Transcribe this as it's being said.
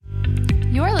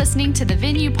You're listening to the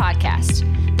Venue Podcast.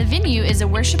 The Venue is a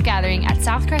worship gathering at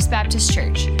Southcrest Baptist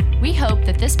Church. We hope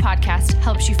that this podcast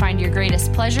helps you find your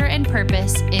greatest pleasure and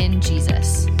purpose in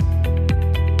Jesus.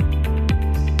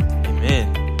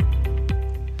 Amen.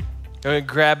 Go ahead and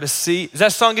grab a seat. Does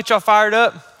that song get y'all fired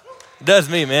up? It does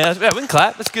me, man. Yeah, we can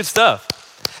clap. That's good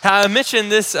stuff. I mentioned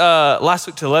this last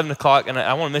week to 11 o'clock, and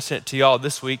I want to mention it to y'all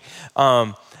this week.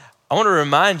 I want to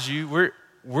remind you,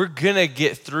 we're going to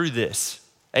get through this.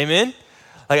 Amen?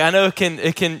 Like, I know it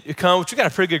can come, we got a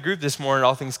pretty good group this morning,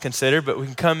 all things considered, but we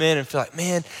can come in and feel like,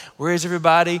 man, where is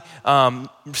everybody? A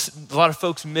lot of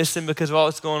folks missing because of all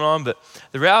that's going on, but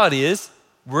the reality is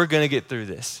we're going to get through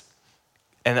this.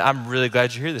 And I'm really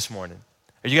glad you're here this morning.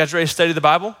 Are you guys ready to study the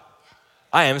Bible?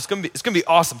 I am. It's gonna be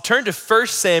awesome. Turn to 1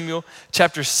 Samuel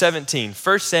chapter 17.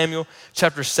 1 Samuel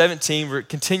chapter 17. We're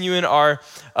continuing our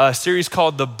series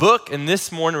called The Book, and this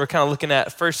morning we're kind of looking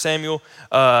at 1 Samuel,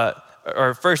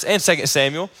 or 1 and 2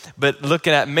 Samuel, but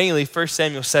looking at mainly 1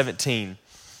 Samuel 17.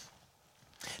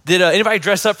 Did anybody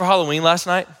dress up for Halloween last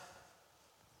night?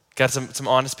 Got some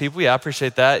honest people. Yeah, I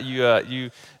appreciate that.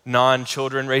 You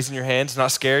non-children raising your hands, not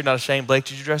scared, not ashamed. Blake,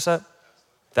 did you dress up?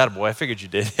 That boy, I figured you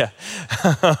did. Yeah,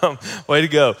 way to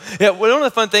go. Yeah, one of the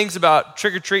fun things about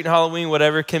trick or treat and Halloween,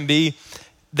 whatever, can be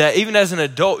that even as an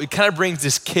adult, it kind of brings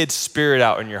this kid spirit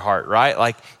out in your heart, right?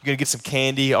 Like you're gonna get some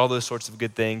candy, all those sorts of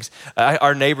good things.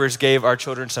 Our neighbors gave our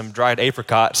children some dried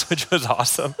apricots, which was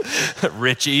awesome.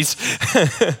 Richies.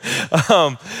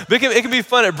 But it can be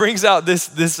fun. It brings out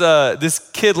this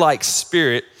kid-like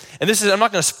spirit. And I'm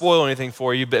not gonna spoil anything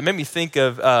for you, but it made me think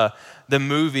of the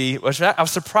movie, which I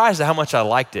was surprised at how much I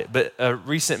liked it, but a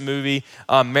recent movie,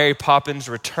 Mary Poppins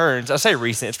Returns. I say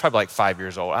recent, it's probably like 5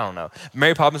 years old, I don't know.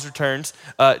 Mary Poppins Returns.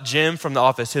 Jim from The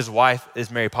Office, his wife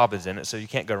is Mary Poppins in it, so you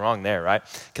can't go wrong there, right?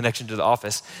 Connection to The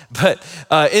Office. But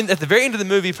at the very end of the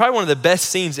movie, probably one of the best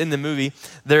scenes in the movie,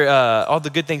 all the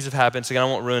good things have happened, so again, I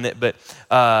won't ruin it, but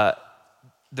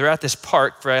they're at this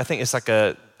park for, I think it's like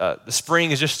the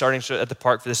spring is just starting at the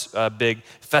park for this big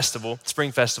festival,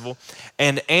 spring festival.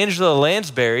 And Angela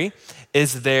Lansbury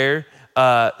is there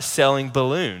selling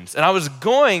balloons. And I was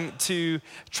going to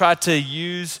try to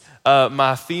use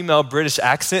my female British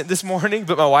accent this morning,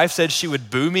 but my wife said she would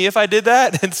boo me if I did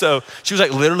that. And so she was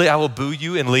like, literally, I will boo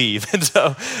you and leave. And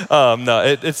so, no,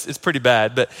 it's pretty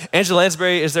bad. But Angela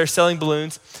Lansbury is there selling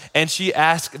balloons. And she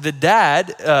asked the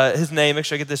dad, his name, make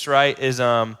sure I get this right, is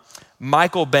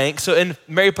Michael Banks. So in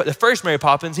the first Mary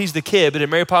Poppins, he's the kid, but in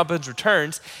Mary Poppins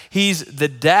Returns, he's the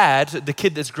dad, the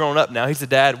kid that's grown up now. He's the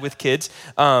dad with kids.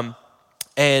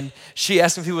 And she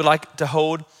asked him if he would like to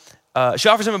hold, she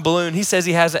offers him a balloon. He says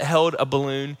he hasn't held a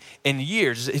balloon in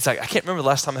years. He's like, I can't remember the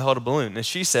last time I held a balloon. And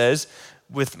she says,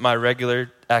 with my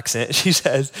regular accent, she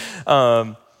says,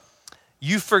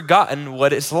 you've forgotten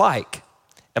what it's like.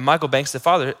 And Michael Banks, the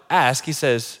father, asks, he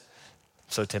says,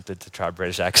 so tempted to try a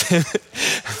British accent,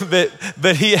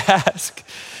 but he asked,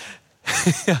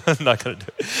 I'm not gonna do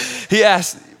it. He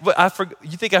asked,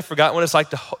 you think I've forgotten what it's like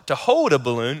to hold a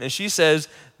balloon? And she says,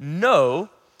 no,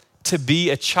 to be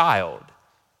a child.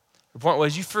 The point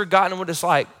was, you've forgotten what it's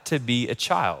like to be a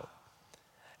child.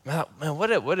 Man,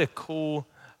 what a cool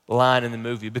line in the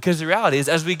movie, because the reality is,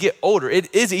 as we get older,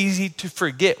 it is easy to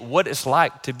forget what it's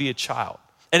like to be a child.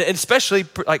 And especially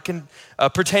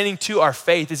pertaining to our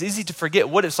faith, it's easy to forget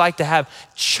what it's like to have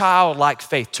childlike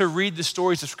faith, to read the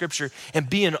stories of Scripture and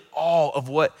be in awe of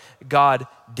what God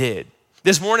did.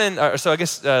 This morning, so I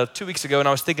guess 2 weeks ago, when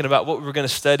I was thinking about what we were going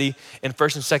to study in 1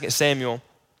 and 2 Samuel,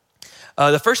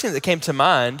 the first thing that came to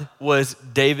mind was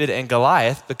David and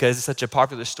Goliath, because it's such a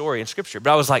popular story in Scripture.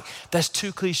 But I was like, that's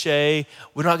too cliche.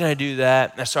 We're not going to do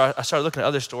that. And I started looking at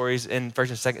other stories in 1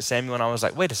 and 2 Samuel, and I was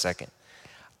like, wait a second.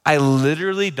 I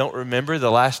literally don't remember the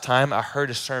last time I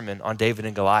heard a sermon on David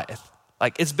and Goliath.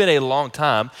 Like, it's been a long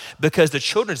time, because the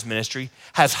children's ministry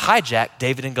has hijacked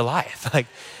David and Goliath. Like,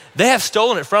 they have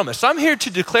stolen it from us. So I'm here to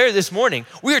declare this morning,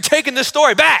 we are taking this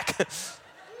story back.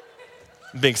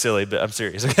 I'm being silly, but I'm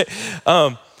serious, okay?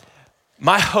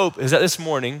 My hope is that this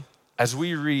morning, as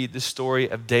we read the story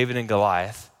of David and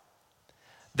Goliath,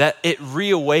 that it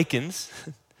reawakens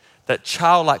that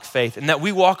childlike faith, and that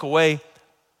we walk away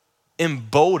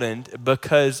emboldened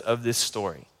because of this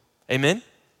story. Amen?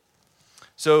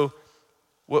 So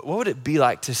what would it be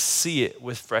like to see it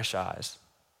with fresh eyes?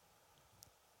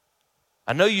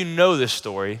 I know you know this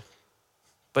story,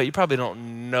 but you probably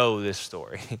don't know this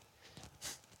story.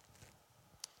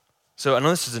 So I know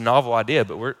this is a novel idea,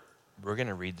 but we're going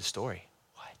to read the story.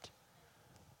 What?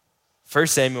 1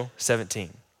 Samuel 17.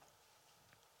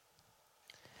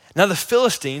 Now the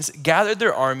Philistines gathered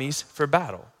their armies for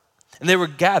battle, and they were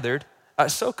gathered at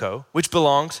Soko, which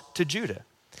belongs to Judah.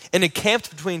 and encamped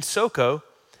between Soko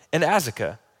and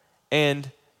Azekah,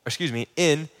 in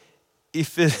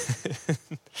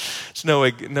there's no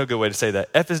good way to say that.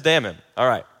 Ephes-dammim. All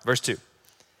right, verse 2.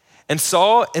 And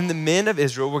Saul and the men of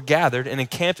Israel were gathered and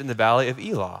encamped in the valley of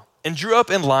Elah, and drew up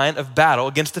in line of battle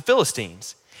against the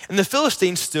Philistines. And the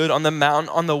Philistines stood on the mountain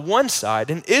on the one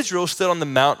side, and Israel stood on the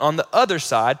mountain on the other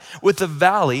side, with the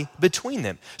valley between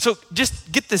them. So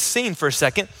just get this scene for a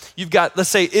second. You've got, let's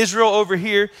say, Israel over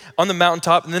here on the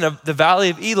mountaintop, and then the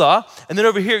valley of Elah, and then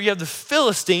over here you have the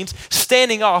Philistines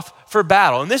standing off for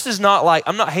battle. And this is not like,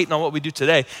 I'm not hating on what we do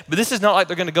today, but this is not like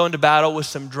they're going to go into battle with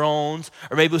some drones,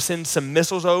 or maybe we'll send some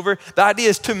missiles over. The idea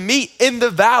is to meet in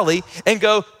the valley and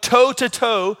go toe to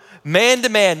toe, man to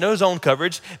man, no zone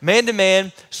coverage, man to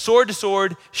man, sword to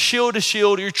sword, shield to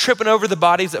shield. You're tripping over the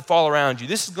bodies that fall around you.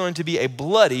 This is going to be a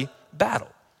bloody battle.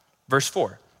 Verse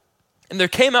 4. And there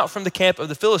came out from the camp of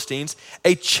the Philistines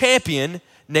a champion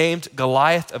named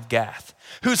Goliath of Gath,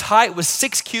 whose height was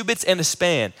 6 cubits and a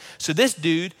span. So this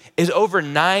dude is over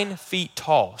 9 feet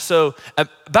tall. So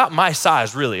about my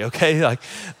size, really, okay? Like,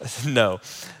 no.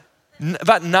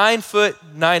 About 9 foot,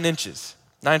 9 inches.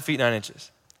 9 feet, 9 inches.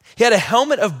 He had a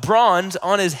helmet of bronze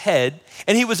on his head,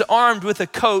 and he was armed with a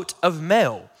coat of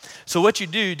mail. So what you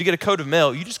do to get a coat of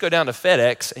mail, you just go down to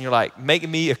FedEx, and you're like, make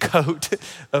me a coat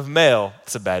of mail.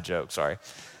 It's a bad joke, sorry.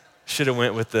 Should have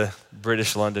went with the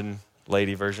British London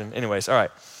lady version. Anyways, all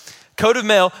right. Coat of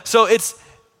mail. So it's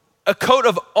a coat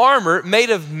of armor made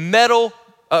of metal,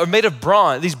 made of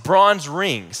bronze, these bronze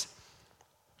rings.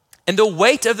 And the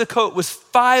weight of the coat was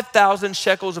 5,000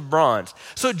 shekels of bronze.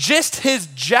 So just his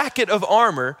jacket of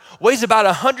armor weighs about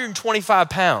 125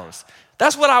 pounds.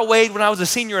 That's what I weighed when I was a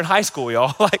senior in high school,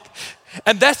 y'all.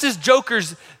 And that's this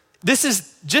this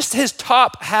is just his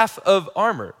top half of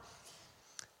armor.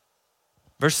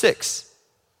 Verse 6.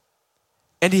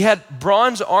 And he had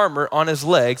bronze armor on his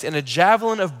legs and a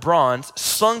javelin of bronze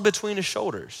slung between his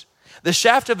shoulders. The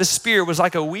shaft of a spear was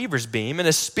like a weaver's beam, and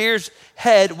a spear's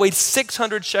head weighed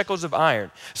 600 shekels of iron.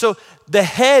 So the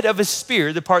head of a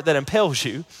spear, the part that impales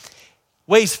you,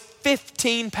 weighs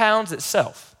 15 pounds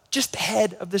itself. Just the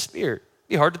head of the spear. It'd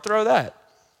be hard to throw that.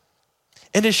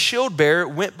 And his shield bearer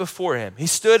went before him. He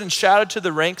stood and shouted to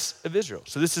the ranks of Israel.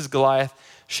 So this is Goliath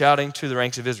shouting to the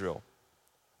ranks of Israel.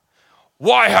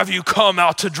 Why have you come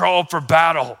out to draw up for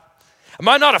battle? Am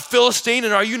I not a Philistine,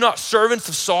 and are you not servants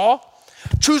of Saul?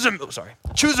 Choose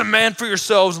a man for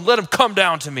yourselves and let him come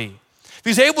down to me. If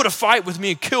he's able to fight with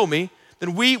me and kill me,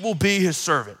 then we will be his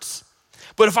servants.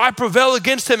 But if I prevail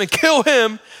against him and kill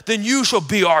him, then you shall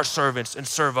be our servants and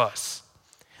serve us.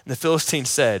 And the Philistine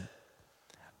said,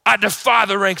 I defy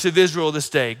the ranks of Israel this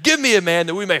day. Give me a man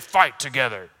that we may fight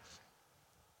together.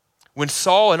 When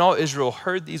Saul and all Israel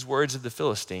heard these words of the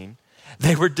Philistine,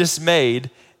 they were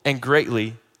dismayed and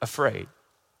greatly afraid.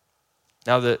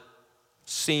 Now the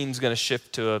scene's going to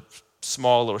shift to a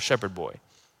small little shepherd boy.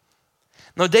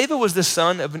 Now David was the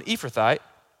son of an Ephrathite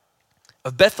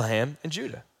of Bethlehem in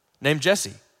Judah, named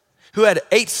Jesse, who had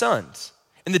 8 sons.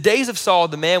 In the days of Saul,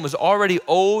 the man was already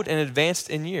old and advanced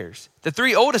in years. The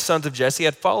 3 oldest sons of Jesse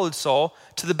had followed Saul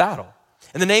to the battle.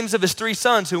 And the names of his 3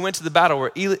 sons who went to the battle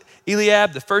were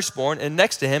Eliab, the firstborn, and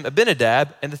next to him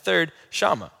Abinadab, and the third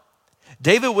Shammah.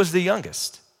 David was the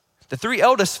youngest. The 3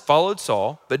 eldest followed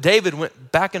Saul, but David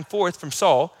went back and forth from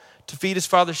Saul to feed his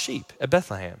father's sheep at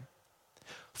Bethlehem.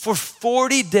 For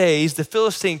 40 days, the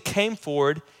Philistine came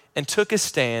forward and took his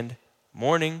stand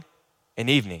morning and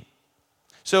evening.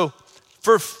 So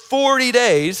for 40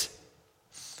 days,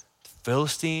 the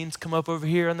Philistines come up over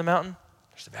here on the mountain.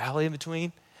 There's a valley in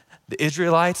between. The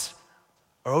Israelites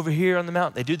are over here on the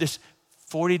mountain. They do this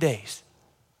 40 days,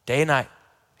 day and night.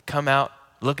 They come out,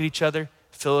 look at each other,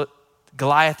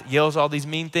 Goliath yells all these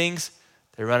mean things.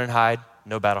 They run and hide.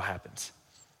 No battle happens.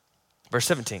 Verse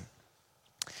 17.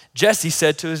 Jesse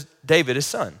said to David, his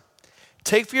son,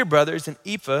 take for your brothers an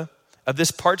ephah of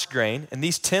this parched grain and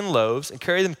these 10 loaves and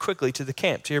carry them quickly to the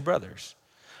camp to your brothers.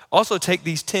 Also take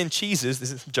these 10 cheeses,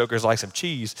 this joker's like some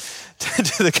cheese,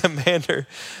 to the commander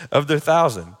of their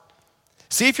 1,000.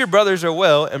 See if your brothers are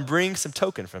well and bring some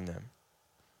token from them.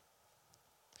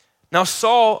 Now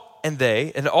Saul and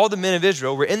they and all the men of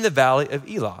Israel were in the valley of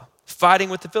Elah, fighting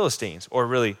with the Philistines, or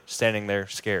really standing there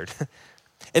scared.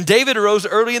 And David arose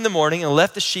early in the morning and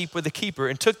left the sheep with the keeper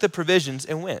and took the provisions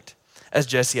and went, as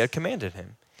Jesse had commanded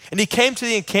him. And he came to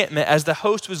the encampment as the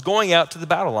host was going out to the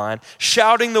battle line,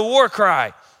 shouting the war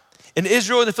cry. And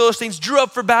Israel and the Philistines drew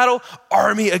up for battle,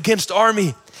 army against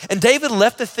army. And David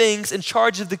left the things in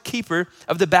charge of the keeper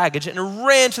of the baggage and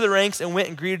ran to the ranks and went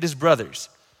and greeted his brothers.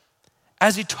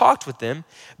 As he talked with them,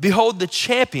 behold, the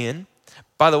champion,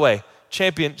 by the way,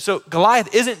 champion. So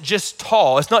Goliath isn't just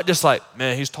tall. It's not just like,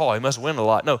 man, he's tall, he must win a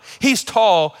lot. No, he's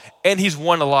tall and he's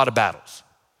won a lot of battles.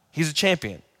 He's a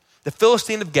champion. The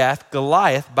Philistine of Gath,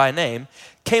 Goliath by name,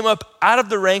 came up out of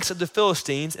the ranks of the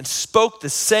Philistines and spoke the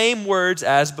same words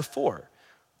as before.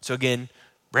 So again,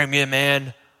 bring me a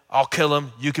man, I'll kill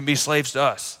him, you can be slaves to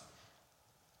us.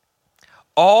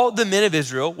 All the men of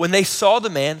Israel, when they saw the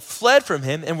man, fled from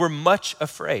him and were much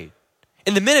afraid.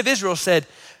 And the men of Israel said,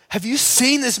 have you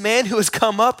seen this man who has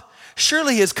come up?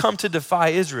 Surely he has come to defy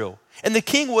Israel. And the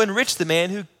king will enrich the man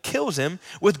who kills him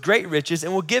with great riches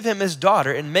and will give him his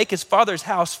daughter and make his father's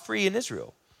house free in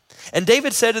Israel. And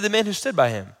David said to the men who stood by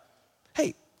him,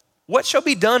 hey, what shall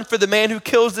be done for the man who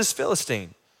kills this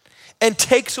Philistine and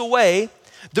takes away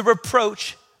the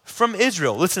reproach from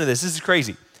Israel? Listen to this is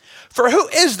crazy. For who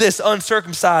is this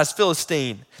uncircumcised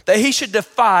Philistine that he should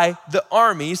defy the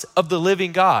armies of the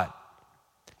living God?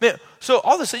 Man, so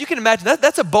all of a sudden, you can imagine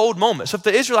that's a bold moment. So if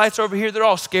the Israelites are over here, they're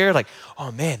all scared, like,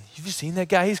 oh man, have you seen that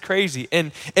guy? He's crazy.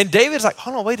 And David's like,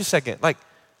 hold on, wait a second. Like,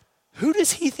 who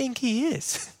does he think he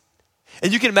is?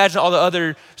 And you can imagine all the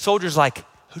other soldiers like,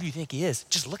 who do you think he is?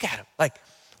 Just look at him. Like,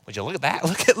 would you look at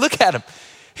that? Look at him.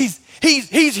 He's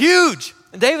huge.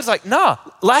 And David's like, nah,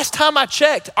 last time I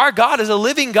checked, our God is a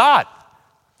living God.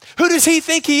 Who does he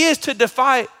think he is to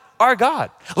defy our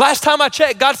God? Last time I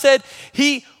checked, God said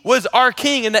he was our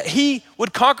king and that he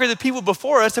would conquer the people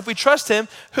before us if we trust him.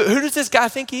 Who does this guy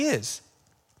think he is?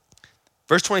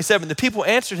 Verse 27, the people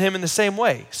answered him in the same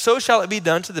way. So shall it be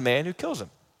done to the man who kills him.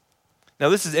 Now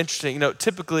this is interesting. You know,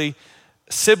 typically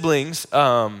siblings, they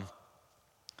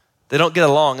don't get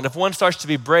along. And if one starts to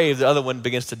be brave, the other one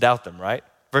begins to doubt them, right?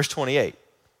 Verse 28.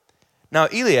 Now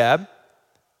Eliab,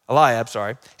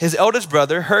 his eldest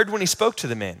brother, heard when he spoke to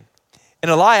the men.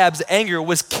 And Eliab's anger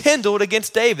was kindled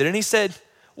against David. And he said,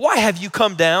 why have you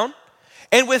come down?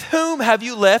 And with whom have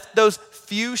you left those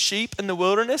few sheep in the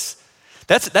wilderness?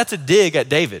 That's a dig at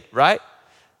David, right?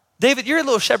 David, you're a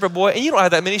little shepherd boy, and you don't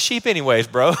have that many sheep anyways,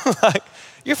 bro. Like,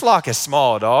 your flock is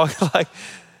small, dog. Like,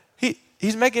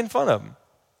 he's making fun of him.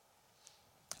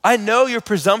 I know your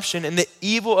presumption and the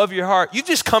evil of your heart. You've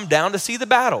just come down to see the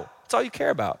battle. That's all you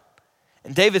care about.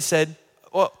 And David said,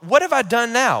 well, what have I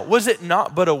done now? Was it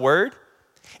not but a word?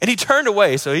 And he turned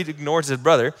away, so he ignores his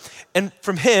brother, and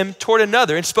from him toward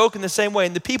another and spoke in the same way.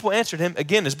 And the people answered him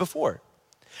again as before.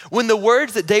 When the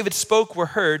words that David spoke were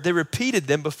heard, they repeated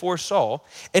them before Saul,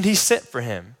 and he sent for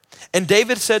him. And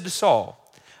David said to Saul,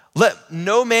 let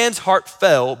no man's heart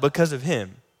fail because of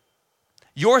him.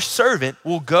 Your servant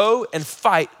will go and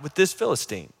fight with this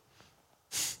Philistine.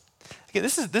 Again,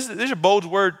 these are bold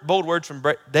words from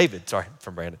David. Sorry,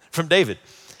 from David.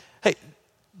 Hey,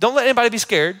 don't let anybody be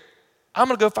scared. I'm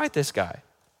going to go fight this guy.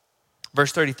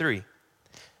 Verse 33.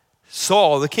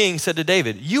 Saul, the king, said to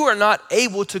David, you are not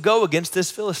able to go against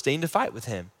this Philistine to fight with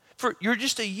him, for you're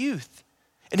just a youth,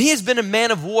 and he has been a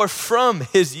man of war from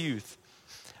his youth.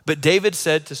 But David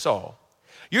said to Saul,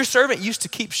 your servant used to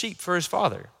keep sheep for his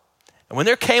father. And when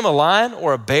there came a lion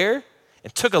or a bear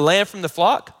and took a lamb from the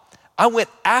flock, I went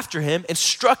after him and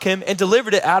struck him and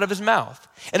delivered it out of his mouth.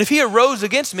 And if he arose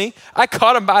against me, I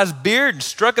caught him by his beard and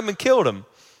struck him and killed him.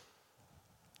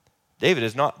 David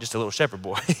is not just a little shepherd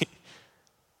boy.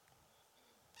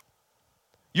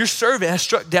 Your servant has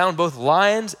struck down both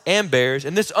lions and bears,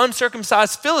 and this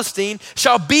uncircumcised Philistine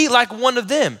shall be like one of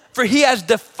them, for he has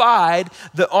defied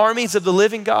the armies of the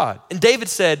living God. And David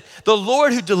said, the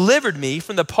Lord who delivered me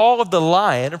from the paw of the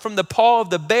lion and from the paw of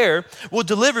the bear will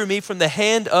deliver me from the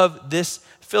hand of this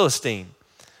Philistine.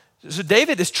 So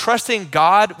David is trusting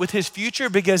God with his future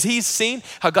because he's seen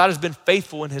how God has been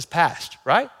faithful in his past,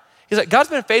 right? He's like, God's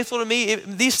been faithful to me.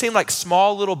 These seem like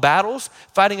small little battles,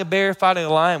 fighting a bear, fighting a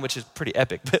lion, which is pretty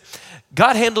epic. But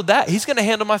God handled that. He's going to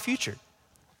handle my future.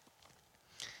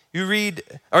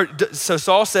 So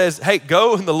Saul says, hey,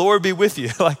 go and the Lord be with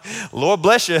you. Like, Lord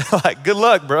bless you. Like, good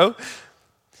luck, bro.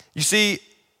 You see,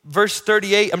 verse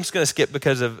 38, I'm just going to skip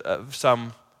because of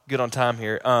some good on time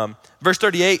here. Verse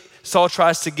 38, Saul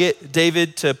tries to get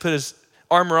David to put his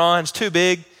armor on. It's too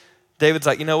big. David's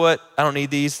like, you know what? I don't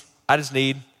need these. I just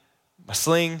need a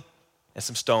sling and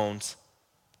some stones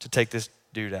to take this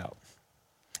dude out.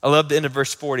 I love the end of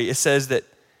verse 40. It says that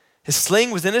his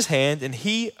sling was in his hand and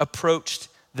he approached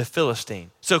the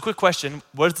Philistine. So quick question,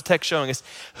 what is the text showing us?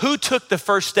 Who took the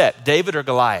first step, David or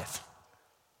Goliath?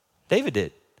 David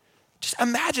did. Just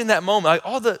imagine that moment. Like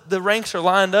all the ranks are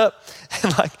lined up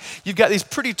and like you've got these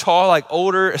pretty tall, like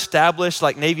older, established,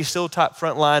 like Navy SEAL type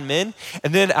frontline men.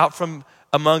 And then out from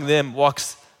among them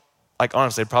walks, like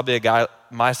honestly, probably a guy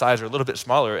my size or a little bit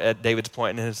smaller at David's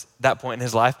point in that point in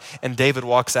his life. And David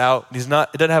walks out. He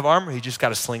doesn't have armor. He just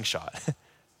got a slingshot.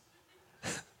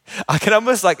 I can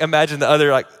almost like imagine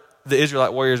the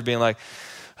Israelite warriors being like,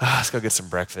 let's go get some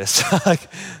breakfast. Like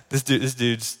this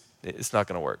dude's, it's not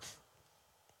going to work.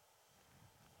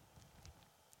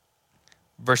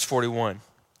 Verse 41,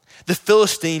 the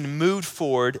Philistine moved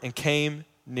forward and came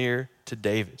near to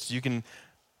David. So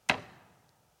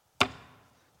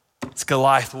it's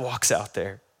Goliath walks out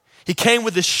there. He came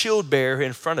with a shield bearer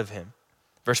in front of him.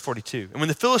 Verse 42, and when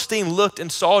the Philistine looked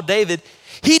and saw David,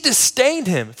 he disdained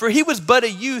him, for he was but a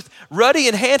youth, ruddy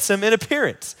and handsome in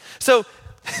appearance. So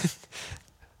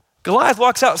Goliath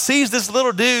walks out, sees this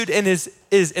little dude, and is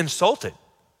insulted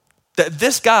that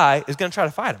this guy is going to try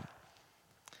to fight him.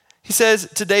 He says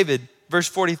to David, verse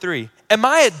 43, am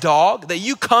I a dog that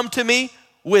you come to me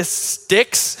with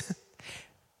sticks?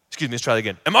 Excuse me, let's try that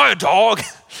again. Am I a dog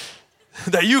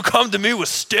that you come to me with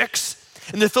sticks?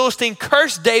 And the Philistine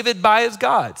cursed David by his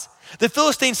gods. The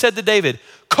Philistine said to David,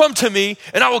 come to me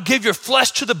and I will give your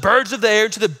flesh to the birds of the air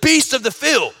and to the beasts of the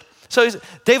field. So he said,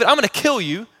 David, I'm going to kill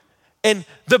you and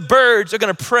the birds are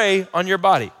going to prey on your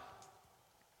body.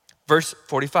 Verse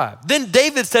 45. Then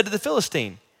David said to the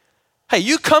Philistine, hey,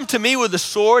 you come to me with a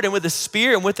sword and with a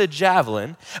spear and with a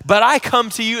javelin, but I come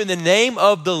to you in the name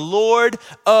of the Lord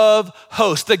of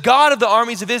hosts, the God of the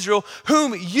armies of Israel,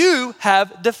 whom you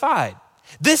have defied.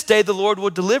 This day the Lord will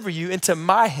deliver you into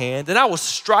my hand, and I will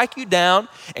strike you down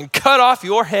and cut off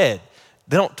your head.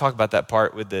 They don't talk about that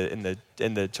part in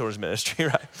the children's ministry,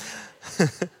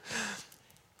 right?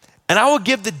 And I will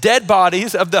give the dead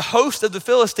bodies of the host of the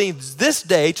Philistines this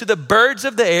day to the birds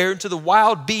of the air and to the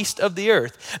wild beasts of the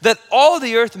earth, that all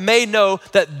the earth may know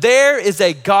that there is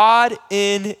a God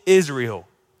in Israel.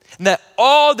 And that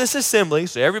all this assembly,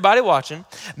 so everybody watching,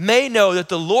 may know that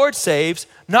the Lord saves,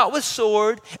 not with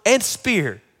sword and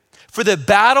spear. For the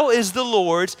battle is the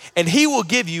Lord's, and he will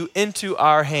give you into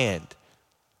our hand.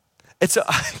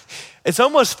 It's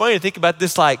almost funny to think about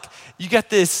this, like you got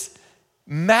this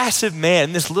massive man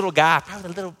and this little guy, probably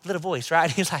a little voice,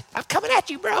 right? He's like, I'm coming at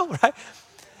you, bro, right?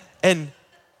 And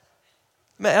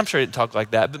man, I'm sure he didn't talk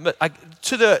like that, but like,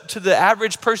 to the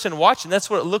average person watching, that's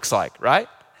what it looks like, right?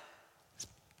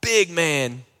 Big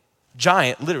man,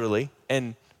 giant, literally,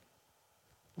 and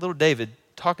little David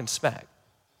talking smack.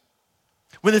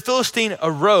 When the Philistine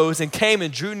arose and came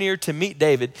and drew near to meet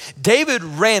David, David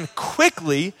ran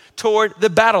quickly toward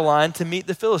the battle line to meet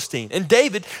the Philistine. And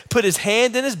David put his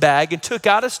hand in his bag and took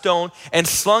out a stone and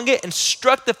slung it and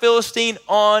struck the Philistine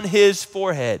on his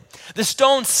forehead. The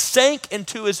stone sank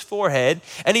into his forehead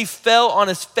and he fell on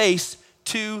his face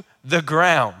to the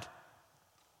ground.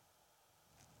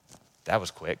 That was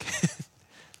quick.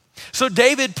 So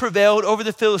David prevailed over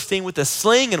the Philistine with a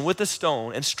sling and with a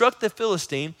stone and struck the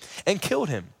Philistine and killed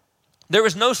him. There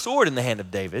was no sword in the hand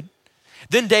of David.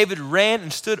 Then David ran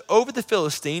and stood over the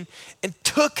Philistine and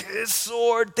took his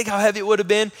sword, think how heavy it would have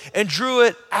been, and drew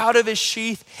it out of his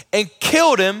sheath and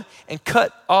killed him and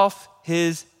cut off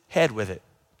his head with it.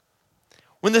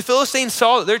 When the Philistines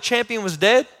saw that their champion was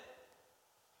dead,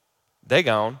 they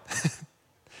gone.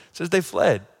 Says they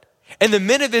fled. And the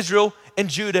men of Israel and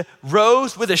Judah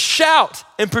rose with a shout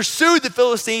and pursued the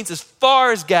Philistines as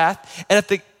far as Gath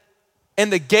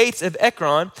and the gates of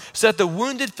Ekron, so that the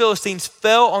wounded Philistines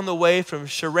fell on the way from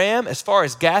Sharam as far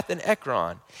as Gath and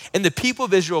Ekron. And the people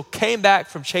of Israel came back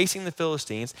from chasing the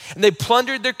Philistines, and they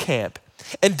plundered their camp.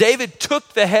 And David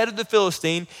took the head of the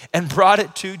Philistine and brought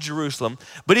it to Jerusalem,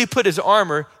 but he put his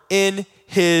armor in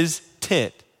his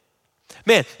tent.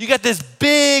 Man, you got this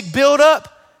big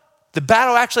buildup. The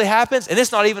battle actually happens, and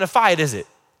it's not even a fight, is it?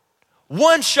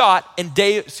 One shot,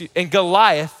 and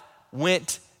Goliath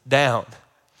went down.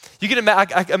 You can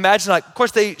imagine, like, of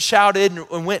course they shouted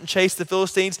and went and chased the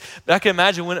Philistines, but I can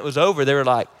imagine when it was over, they were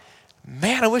like,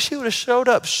 man, I wish he would have showed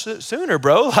up sooner,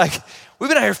 bro. Like, we've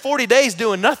been out here 40 days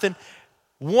doing nothing.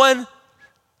 One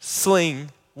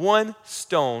sling, one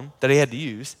stone that he had to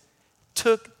use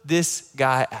took this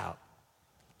guy out.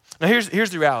 Now here's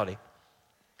the reality.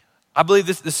 I believe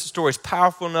this story is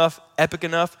powerful enough, epic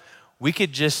enough. We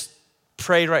could just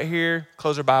pray right here,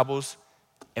 close our Bibles,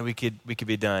 and we could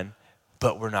be done.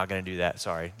 But we're not going to do that.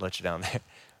 Sorry, let you down there.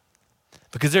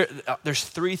 Because there's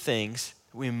three things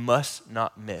we must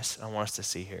not miss. I want us to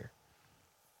see here.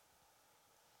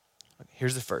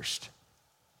 Here's the first.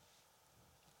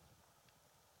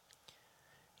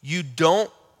 You don't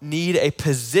need a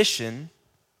position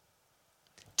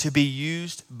to be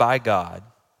used by God.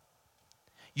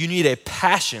 You need a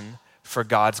passion for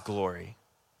God's glory.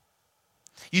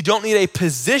 You don't need a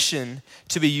position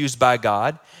to be used by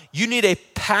God. You need a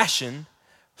passion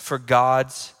for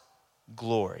God's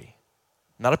glory.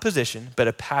 Not a position, but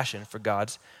a passion for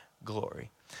God's glory.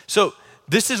 So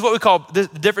this is what we call the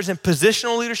difference in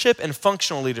positional leadership and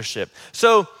functional leadership.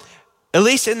 So at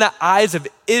least in the eyes of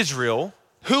Israel,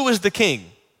 who was the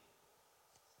king?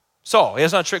 Saul. Yeah,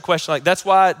 that's not a trick question. Like, that's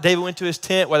why David went to his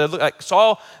tent, why they looked like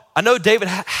Saul. I know David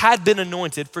had been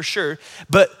anointed for sure,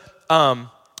 but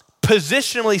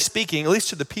positionally speaking, at least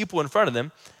to the people in front of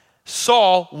them,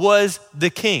 Saul was the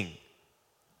king.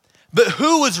 But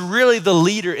who was really the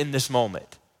leader in this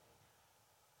moment?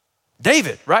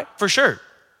 David, right? For sure.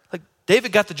 Like,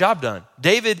 David got the job done.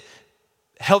 David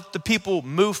helped the people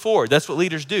move forward. That's what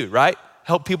leaders do, right?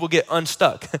 Help people get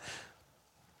unstuck.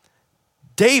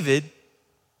 David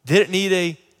didn't need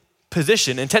a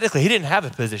position, and technically he didn't have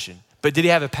a position, but did he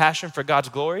have a passion for God's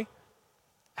glory?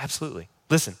 Absolutely.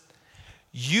 Listen,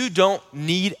 you don't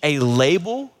need a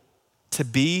label to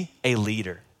be a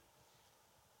leader.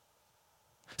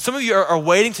 Some of you are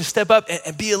waiting to step up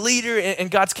and be a leader in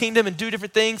God's kingdom and do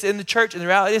different things in the church, and the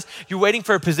reality is you're waiting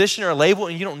for a position or a label,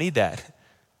 and you don't need that.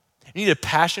 You need a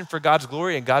passion for God's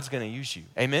glory, and God's going to use you.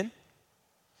 Amen?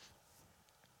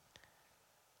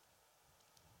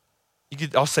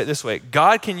 I'll say it this way.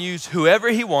 God can use whoever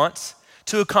he wants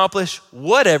to accomplish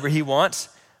whatever he wants,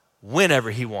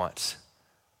 whenever he wants.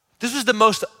 This was the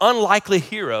most unlikely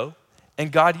hero, and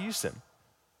God used him.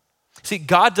 See,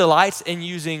 God delights in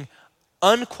using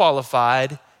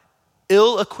unqualified,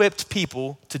 ill-equipped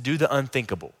people to do the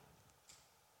unthinkable.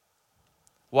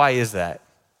 Why is that?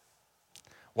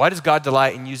 Why does God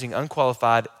delight in using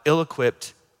unqualified,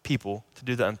 ill-equipped people to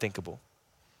do the unthinkable?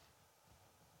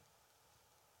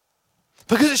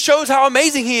 Because it shows how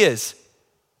amazing he is,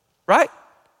 right?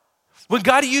 When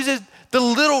God uses the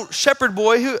little shepherd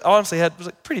boy who honestly was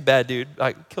a pretty bad dude,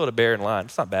 like killed a bear in line.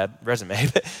 It's not bad resume,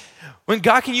 but when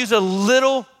God can use a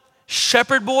little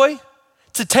shepherd boy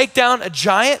to take down a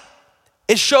giant,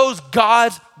 it shows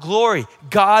God's glory,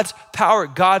 God's power,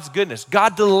 God's goodness.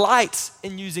 God delights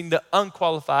in using the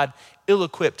unqualified,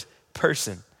 ill-equipped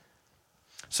person.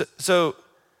 So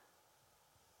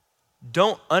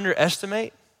don't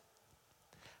underestimate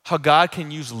how God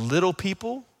can use little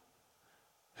people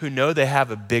who know they have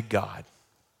a big God.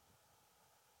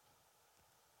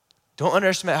 Don't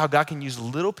underestimate how God can use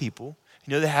little people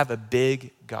who know they have a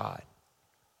big God.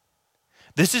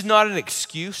 This is not an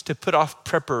excuse to put off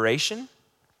preparation,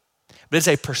 but it's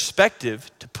a perspective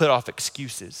to put off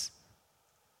excuses.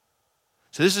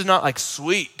 So this is not like,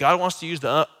 sweet, God wants to use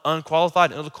the unqualified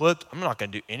and ill-equipped. I'm not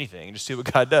going to do anything and just see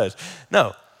what God does.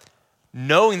 No.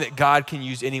 Knowing that God can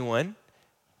use anyone,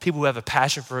 people who have a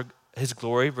passion for his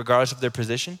glory, regardless of their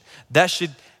position, that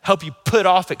should help you put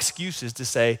off excuses to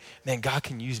say, man, God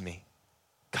can use me.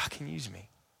 God can use me.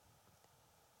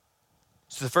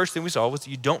 So the first thing we saw was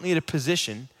you don't need a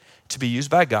position to be used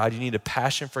by God. You need a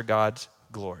passion for God's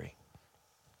glory.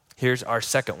 Here's our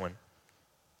second one.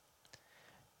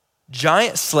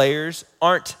 Giant slayers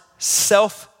aren't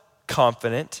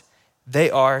self-confident.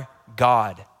 They are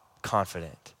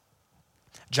God-confident.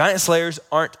 Giant slayers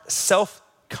aren't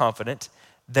self-confident.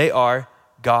 They are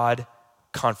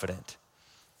God-confident.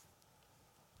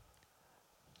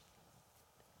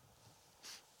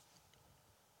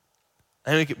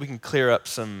 I think we can clear up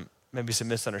maybe some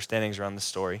misunderstandings around this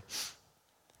story.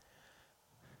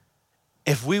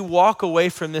 If we walk away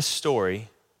from this story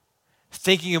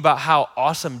thinking about how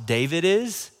awesome David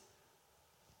is,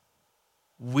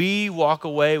 we walk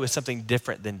away with something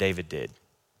different than David did.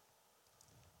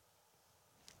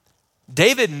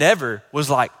 David never was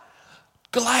like,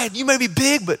 Goliath, you may be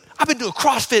big, but I've been doing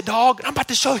CrossFit, dog, and I'm about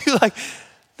to show you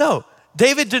no.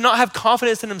 David did not have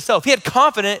confidence in himself. He had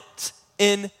confidence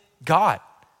in God.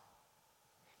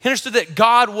 He understood that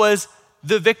God was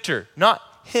the victor, not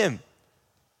him.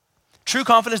 True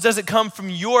confidence doesn't come from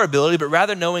your ability, but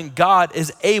rather knowing God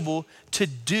is able to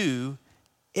do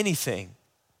anything.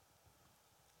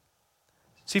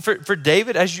 See, for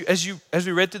David, as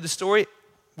we read through the story,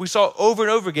 we saw over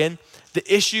and over again,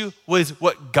 the issue was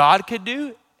what God could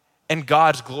do and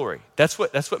God's glory. That's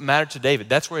what mattered to David.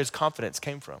 That's where his confidence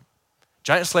came from.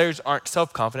 Giant slayers aren't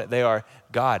self-confident, they are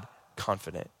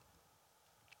God-confident.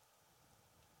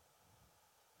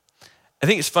 I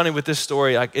think it's funny with this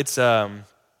story, like it's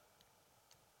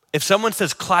if someone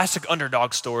says classic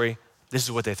underdog story, this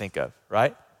is what they think of,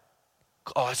 right?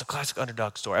 Oh, it's a classic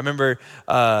underdog story. I remember,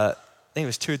 I think it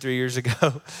was 2 or 3 years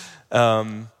ago,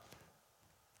 I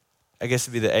guess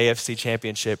it'd be the AFC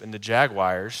Championship, and the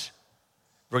Jaguars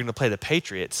were going to play the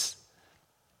Patriots.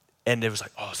 And it was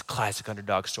like, oh, it's a classic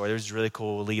underdog story. There was a really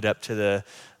cool lead up to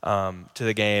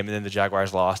the game, and then the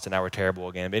Jaguars lost, and now we're terrible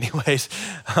again. But anyways,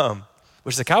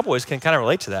 which the Cowboys can kind of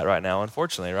relate to that right now,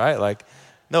 unfortunately, right? Like,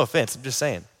 no offense, I'm just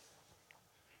saying.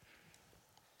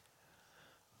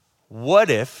 What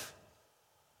if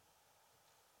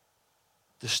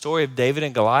the story of David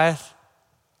and Goliath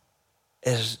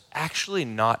is actually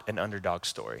not an underdog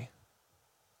story.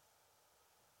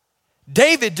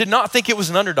 David did not think it was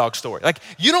an underdog story. Like,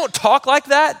 you don't talk like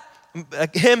that.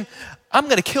 Like him, I'm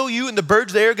going to kill you and the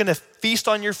birds there are going to feast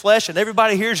on your flesh and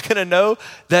everybody here is going to know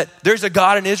that there's a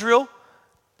God in Israel.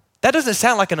 That doesn't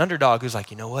sound like an underdog who's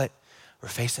like, you know what? We're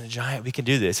facing a giant. We can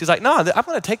do this. He's like, no, I'm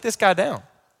going to take this guy down.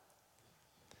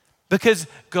 Because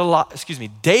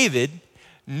David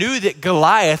knew that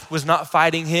Goliath was not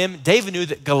fighting him. David knew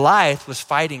that Goliath was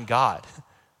fighting God.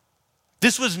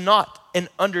 This was not an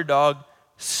underdog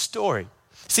story.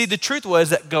 See, the truth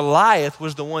was that Goliath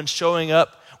was the one showing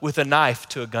up with a knife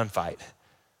to a gunfight.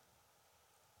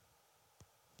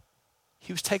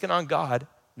 He was taking on God,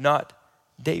 not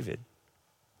David.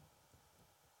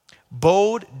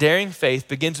 Bold, daring faith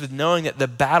begins with knowing that the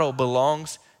battle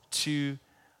belongs to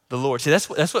the Lord. See,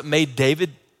 that's what made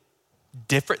David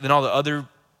different than all the other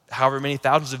however many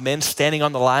thousands of men standing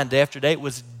on the line day after day.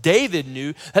 Was David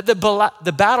knew that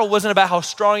the battle wasn't about how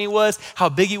strong he was, how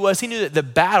big he was. He knew that the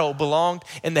battle belonged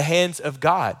in the hands of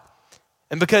God.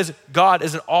 And because God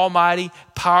is an almighty,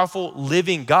 powerful,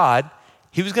 living God,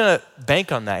 he was going to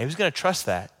bank on that. He was going to trust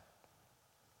that.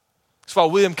 That's why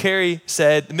William Carey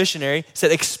said, the missionary,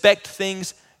 said, expect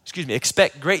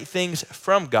great things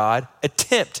from God,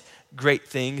 attempt great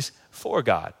things for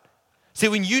God. See,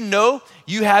 when you know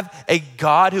you have a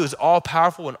God who is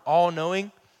all-powerful and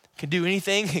all-knowing, can do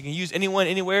anything, can use anyone,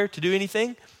 anywhere to do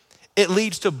anything, it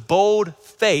leads to bold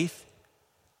faith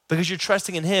because you're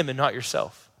trusting in him and not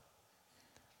yourself.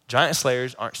 Giant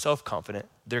slayers aren't self-confident,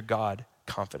 they're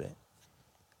God-confident.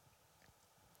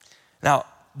 Now,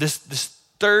 this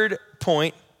third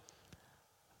point,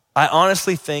 I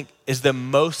honestly think is the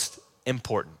most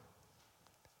important.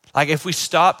 Like if we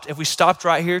stopped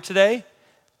right here today,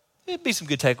 it'd be some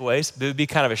good takeaways, but it would be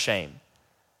kind of a shame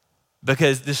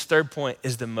because this third point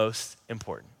is the most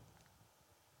important.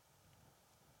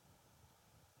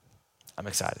 I'm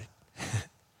excited.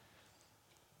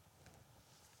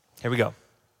 Here we go.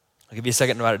 I'll give you a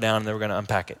second to write it down and then we're going to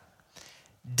unpack it.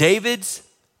 David's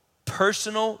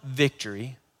personal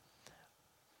victory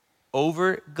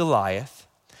over Goliath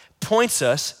points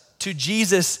us to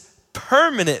Jesus'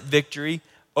 permanent victory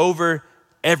over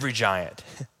every giant.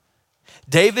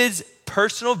 David's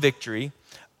personal victory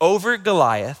over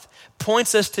Goliath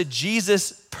points us to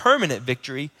Jesus' permanent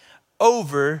victory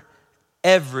over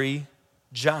every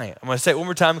giant. I'm going to say it one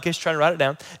more time in case you're trying to write it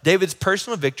down. David's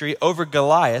personal victory over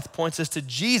Goliath points us to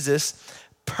Jesus'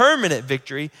 permanent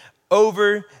victory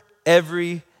over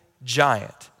every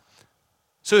giant.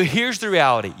 So here's the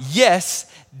reality.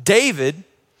 Yes, David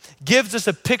gives us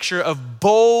a picture of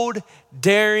bold,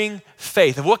 daring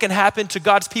faith, of what can happen to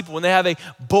God's people when they have a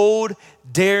bold,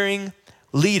 daring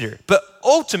leader. But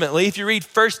ultimately, if you read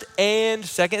 1st and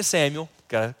 2nd Samuel,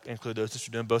 gotta include those since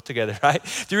we're doing both together, right?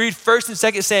 If you read 1st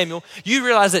and 2nd Samuel, you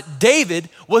realize that David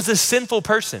was a sinful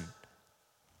person.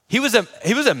 He was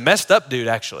a messed up dude,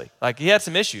 actually. Like he had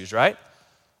some issues, right?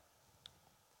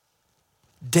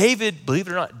 David, believe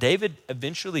it or not, David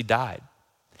eventually died.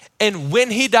 And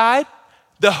when he died,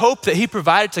 the hope that he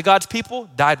provided to God's people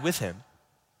died with him.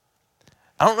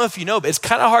 I don't know if you know, but it's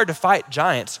kind of hard to fight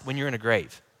giants when you're in a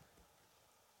grave.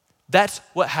 That's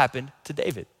what happened to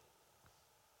David.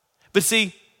 But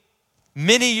see,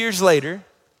 many years later,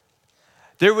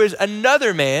 there was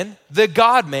another man, the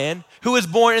God-man, who was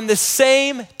born in the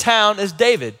same town as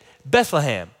David,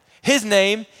 Bethlehem. His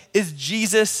name is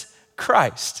Jesus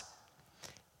Christ.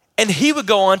 And he would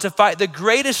go on to fight the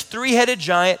greatest three-headed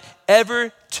giant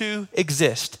ever to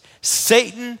exist: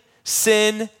 Satan,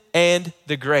 sin, and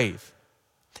the grave.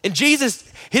 And Jesus,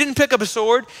 he didn't pick up a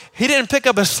sword. He didn't pick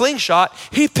up a slingshot.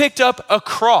 He picked up a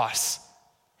cross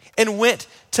and went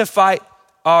to fight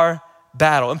our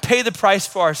battle and pay the price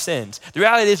for our sins. The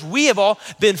reality is we have all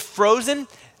been frozen,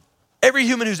 every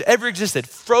human who's ever existed,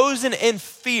 frozen in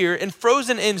fear and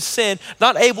frozen in sin,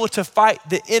 not able to fight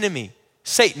the enemy,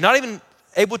 Satan, not even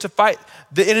able to fight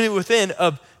the enemy within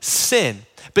of sin.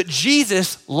 But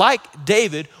Jesus, like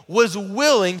David, was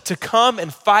willing to come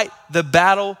and fight the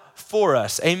battle for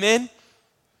us. Amen?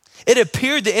 It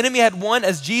appeared the enemy had won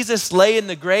as Jesus lay in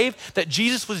the grave, that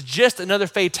Jesus was just another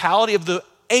fatality of the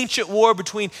ancient war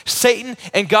between Satan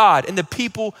and God and the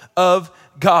people of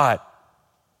God.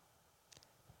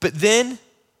 But then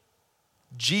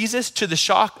Jesus, to the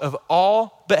shock of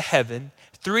all but heaven,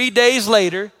 3 days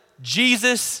later,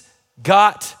 Jesus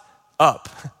got up.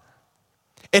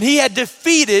 And he had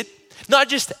defeated not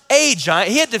just a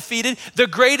giant, he had defeated the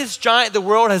greatest giant the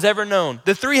world has ever known,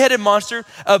 the three-headed monster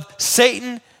of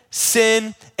Satan,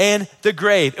 sin, and the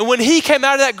grave. And when he came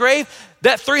out of that grave,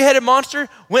 that three-headed monster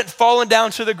went falling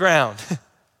down to the ground.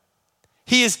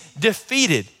 He is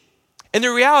defeated. And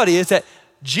the reality is that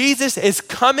Jesus is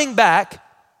coming back.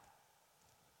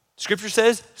 Scripture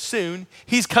says soon.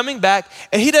 He's coming back,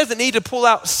 and he doesn't need to pull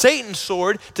out Satan's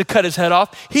sword to cut his head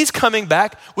off. He's coming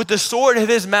back with the sword of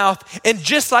his mouth. And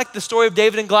just like the story of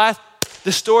David and Goliath,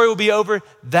 the story will be over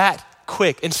that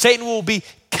quick. And Satan will be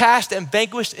cast and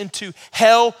vanquished into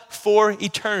hell for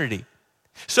eternity.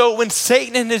 So when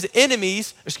Satan and his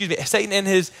enemies, Satan and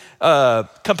his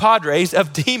compadres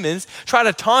of demons try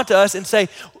to taunt us and say,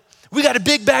 we got a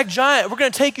big bad giant, we're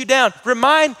gonna take you down.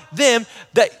 Remind them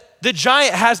that the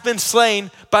giant has been slain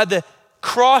by the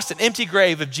cross and empty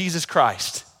grave of Jesus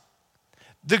Christ.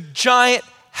 The giant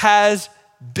has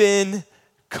been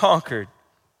conquered.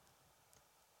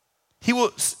 He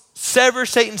will sever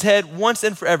Satan's head once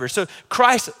and forever. So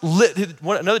Christ,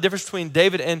 another difference between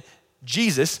David and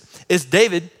Jesus is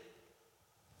David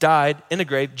died in a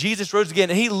grave. Jesus rose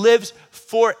again, and he lives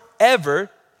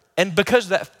forever. And because of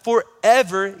that,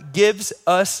 forever gives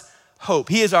us hope.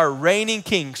 He is our reigning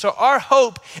king. So our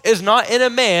hope is not in a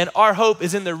man. Our hope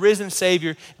is in the risen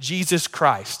Savior, Jesus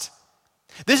Christ.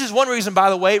 This is one reason,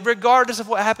 by the way, regardless of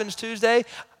what happens Tuesday,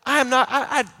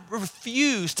 I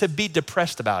refuse to be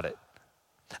depressed about it.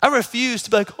 I refuse to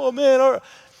be like, oh man,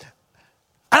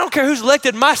 I don't care who's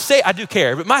elected. I do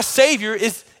care, but my Savior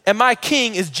is, and my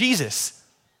King is Jesus.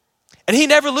 And he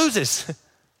never loses.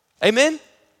 Amen?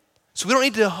 So we don't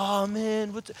need to, oh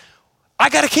man, I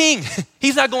got a king.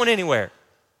 He's not going anywhere.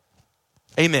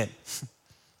 Amen.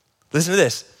 Listen to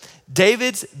this.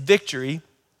 David's victory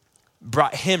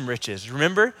brought him riches.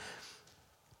 Remember?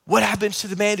 What happens to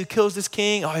the man who kills this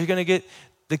king? Oh, you're going to get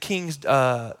the king's,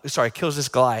 kills this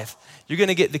Goliath. You're going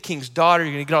to get the king's daughter.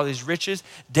 You're going to get all these riches.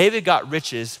 David got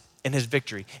riches in his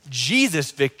victory.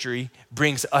 Jesus' victory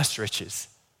brings us riches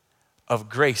of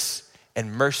grace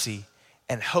and mercy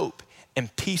and hope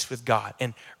and peace with God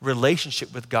and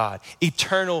relationship with God,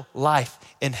 eternal life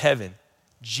in heaven.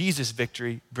 Jesus'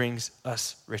 victory brings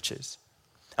us riches.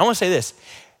 I want to say this.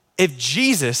 If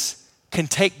Jesus can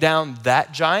take down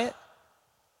that giant,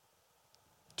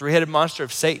 three-headed monster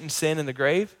of Satan, sin, and the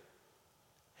grave,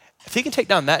 if he can take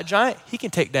down that giant, he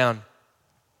can take down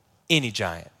any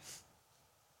giant.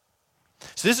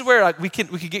 So this is where we could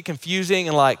get confusing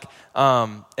and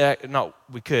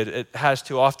it has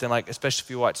too often, especially if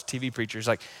you watch TV preachers,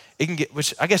 it can get,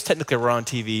 which I guess technically we're on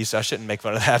TV, so I shouldn't make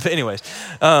fun of that, but anyways.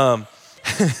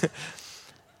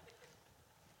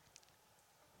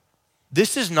 This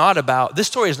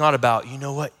story is not about, you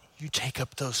know what, you take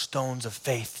up those stones of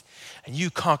faith and you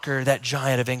conquer that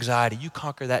giant of anxiety, you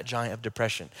conquer that giant of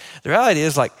depression. The reality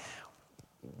is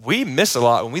we miss a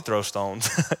lot when we throw stones.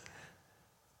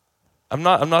 I'm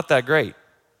not that great.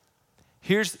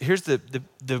 Here's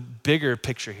the bigger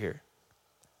picture here.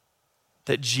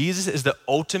 That Jesus is the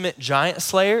ultimate giant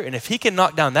slayer, and if he can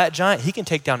knock down that giant, he can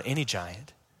take down any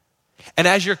giant. And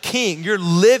as your king, your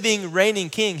living, reigning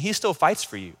king, he still fights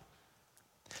for you.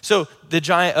 So the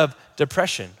giant of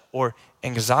depression or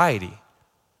anxiety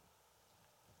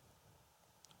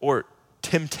or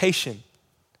temptation,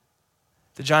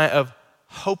 the giant of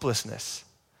hopelessness,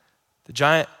 the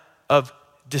giant of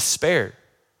despair,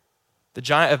 the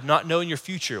giant of not knowing your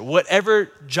future, whatever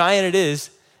giant it is,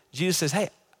 Jesus says, hey,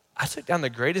 I took down the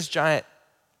greatest giant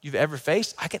you've ever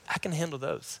faced. I can handle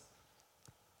those.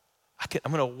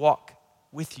 I'm going to walk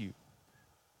with you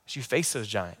as you face those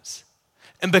giants.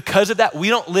 And because of that, we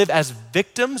don't live as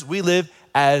victims, we live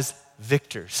as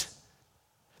victors.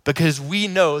 Because we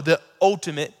know the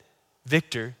ultimate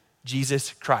victor,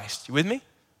 Jesus Christ. You with me?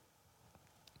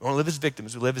 We don't live as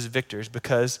victims, we live as victors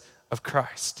because of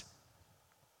Christ.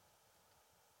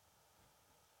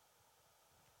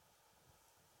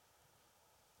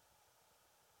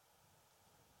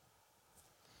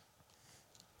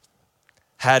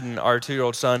 Haddon, our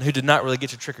 2-year-old son, who did not really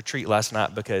get to trick or treat last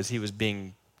night because he was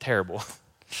being terrible.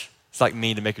 It's like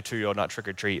me to make a 2-year-old not trick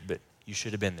or treat, but you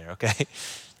should have been there, okay?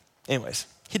 Anyways,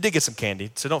 he did get some candy,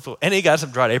 so don't feel, and he got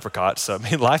some dried apricots, so I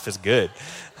mean, life is good.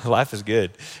 Life is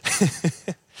good.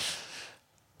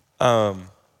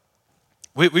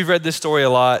 We've read this story a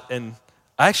lot, and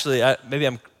actually, maybe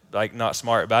I'm not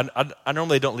smart, but I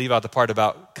normally don't leave out the part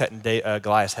about cutting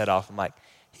Goliath's head off. I'm like,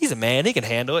 he's a man, he can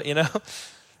handle it, you know?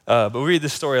 But we read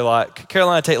this story a lot.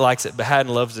 Carolina Tate likes it, but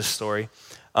Haddon loves this story.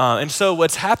 And so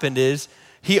what's happened is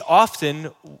he often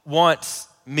wants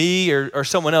me or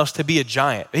someone else to be a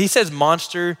giant. He says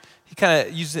monster. He kind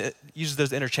of uses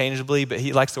those interchangeably, but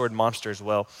he likes the word monster as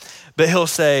well. But he'll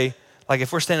say,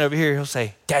 if we're standing over here, he'll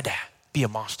say, Dada, be a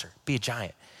monster, be a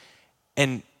giant.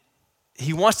 And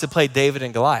he wants to play David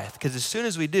and Goliath because as soon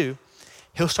as we do,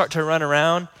 he'll start to run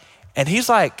around, and he's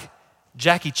like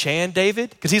Jackie Chan, David,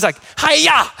 because he's like,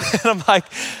 hi-ya! And I'm like,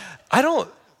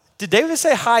 did David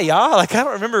say hi-ya? Like, I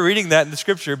don't remember reading that in the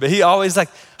scripture, but he always like,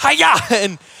 hi-ya!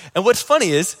 And what's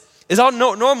funny is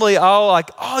normally I'll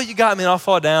like, oh, you got me, and I'll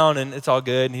fall down, and it's all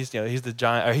good, and he's the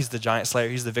giant slayer,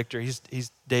 he's the victor,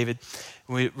 he's David.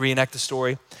 We reenact the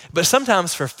story. But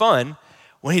sometimes for fun,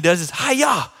 when he does this,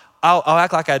 hi-ya, I'll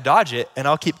act like I dodge it, and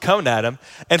I'll keep coming at him,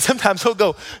 and sometimes he'll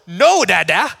go, no,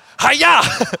 dada, hi-ya!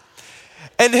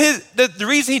 And the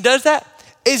reason he does that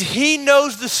is he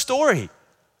knows the story.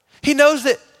 He knows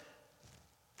that,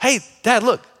 hey, Dad,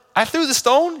 look, I threw the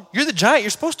stone. You're the giant. You're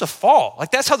supposed to fall.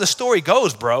 Like, that's how the story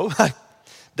goes, bro.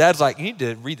 Dad's like, you need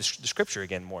to read the scripture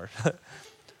again more.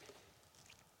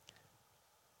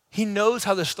 He knows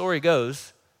how the story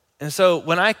goes. And so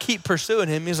when I keep pursuing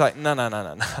him, he's like,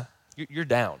 no. You're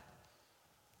down.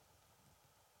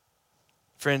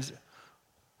 Friends,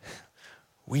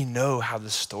 we know how the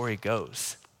story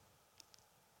goes.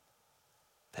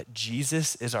 That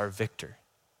Jesus is our victor.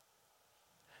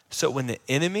 So when the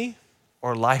enemy,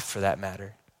 or life for that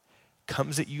matter,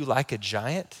 comes at you like a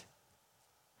giant,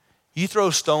 you throw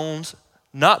stones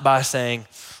not by saying,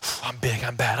 I'm big,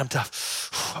 I'm bad, I'm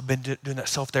tough, I've been doing that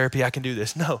self-therapy, I can do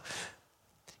this. No,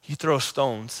 you throw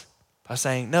stones by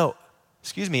saying, no,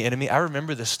 excuse me, enemy, I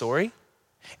remember the story,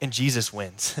 and Jesus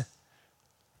wins.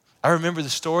 I remember the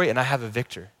story, and I have a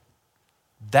victor.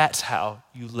 That's how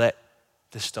you let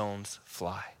the stones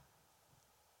fly.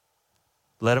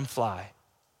 Let them fly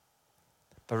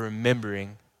by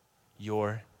remembering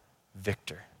your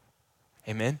victor.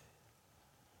 Amen?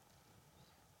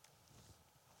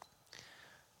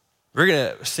 We're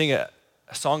going to sing a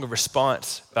song of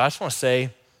response, but I just want to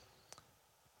say,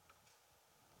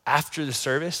 after the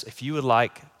service, if you would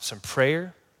like some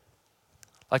prayer,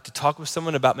 like to talk with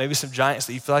someone about maybe some giants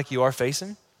that you feel like you are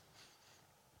facing,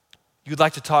 you'd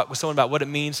like to talk with someone about what it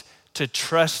means to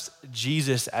trust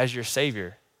Jesus as your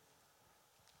Savior,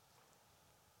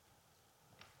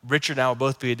 Richard and I will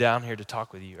both be down here to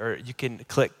talk with you. Or you can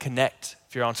click connect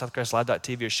if you're on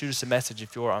southcrestlive.tv, or shoot us a message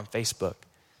if you're on Facebook.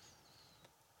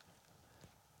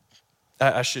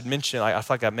 I should mention, I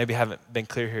feel like I maybe haven't been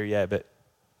clear here yet, but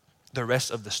the rest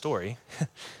of the story,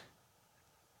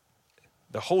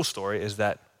 the whole story is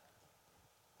that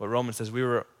what Romans says, we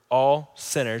were all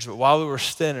sinners, but while we were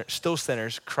still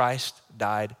sinners, Christ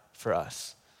died for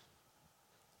us.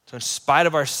 So in spite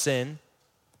of our sin,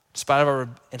 in spite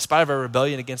of our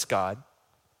rebellion against God,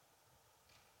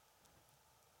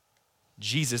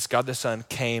 Jesus, God the Son,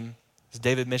 came, as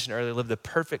David mentioned earlier, lived the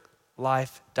perfect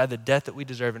life, died the death that we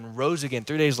deserve, and rose again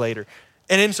 3 days later.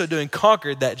 And in so doing,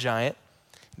 conquered that giant.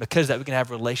 Because of that, we can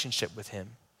have a relationship with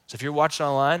him. So if you're watching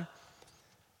online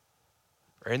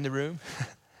or in the room,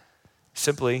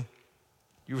 simply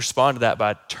you respond to that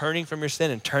by turning from your sin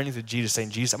and turning to Jesus, saying,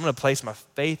 Jesus, I'm going to place my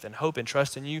faith and hope and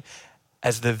trust in you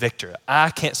as the victor.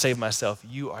 I can't save myself.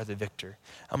 You are the victor.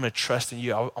 I'm going to trust in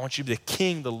you. I want you to be the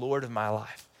king, the Lord of my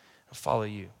life. I'll follow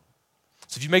you.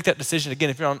 So if you make that decision,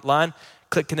 again, if you're online,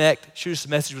 click connect, shoot us a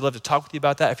message. We'd love to talk with you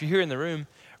about that. If you're here in the room,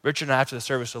 Richard and I, after the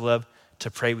service, would love to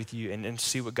pray with you and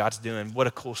see what God's doing. What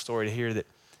a cool story to hear that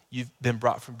you've been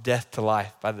brought from death to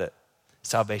life by the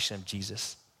salvation of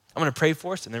Jesus. I'm going to pray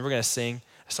for us, and then we're going to sing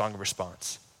a song of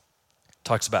response. It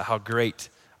talks about how great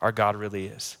our God really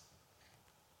is.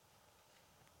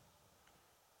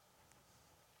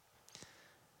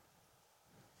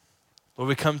 Lord,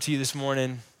 we come to you this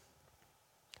morning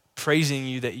praising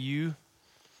you that you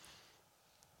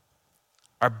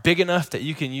are big enough that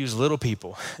you can use little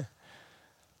people.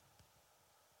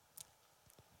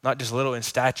 Not just little in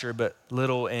stature, but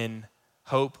little in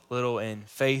hope, little in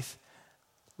faith,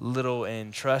 little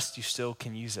in trust. You still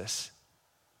can use us.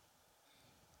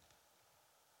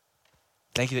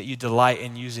 Thank you that you delight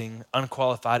in using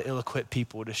unqualified, ill-equipped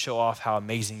people to show off how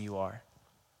amazing you are.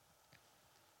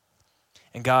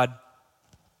 And God,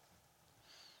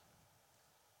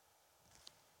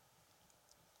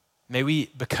 may we,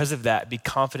 because of that, be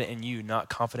confident in you, not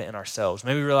confident in ourselves.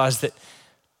 May we realize that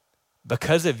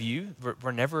because of you,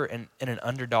 we're never in an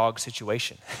underdog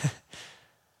situation.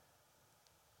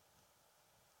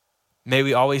 May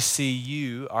we always see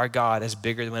you, our God, as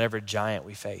bigger than whatever giant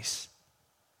we face.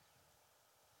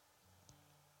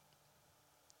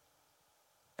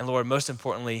 And Lord, most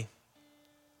importantly,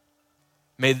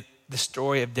 may the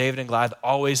story of David and Goliath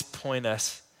always point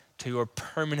us to your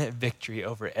permanent victory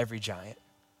over every giant.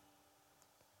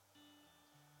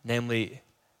 Namely,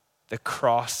 the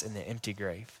cross and the empty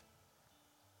grave.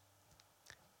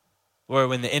 Lord,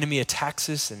 when the enemy attacks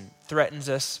us and threatens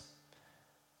us,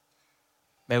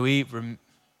 may we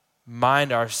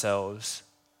remind ourselves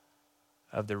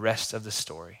of the rest of the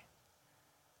story.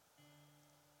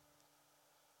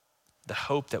 The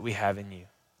hope that we have in you.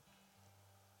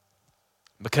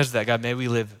 Because of that, God, may we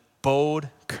live bold,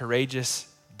 courageous,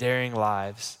 daring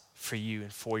lives for you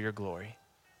and for your glory.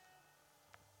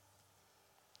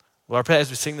 Lord, I pray as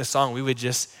we sing this song, we would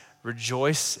just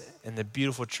rejoice in the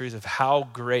beautiful truth of how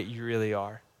great you really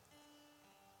are.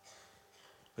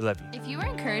 We love you. If you were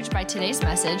encouraged by today's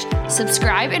message,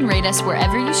 subscribe and rate us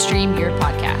wherever you stream your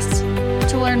podcasts.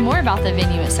 To learn more about the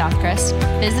venue at Southcrest,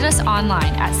 visit us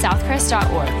online at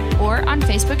southcrest.org or on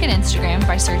Facebook and Instagram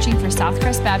by searching for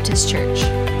Southcrest Baptist Church.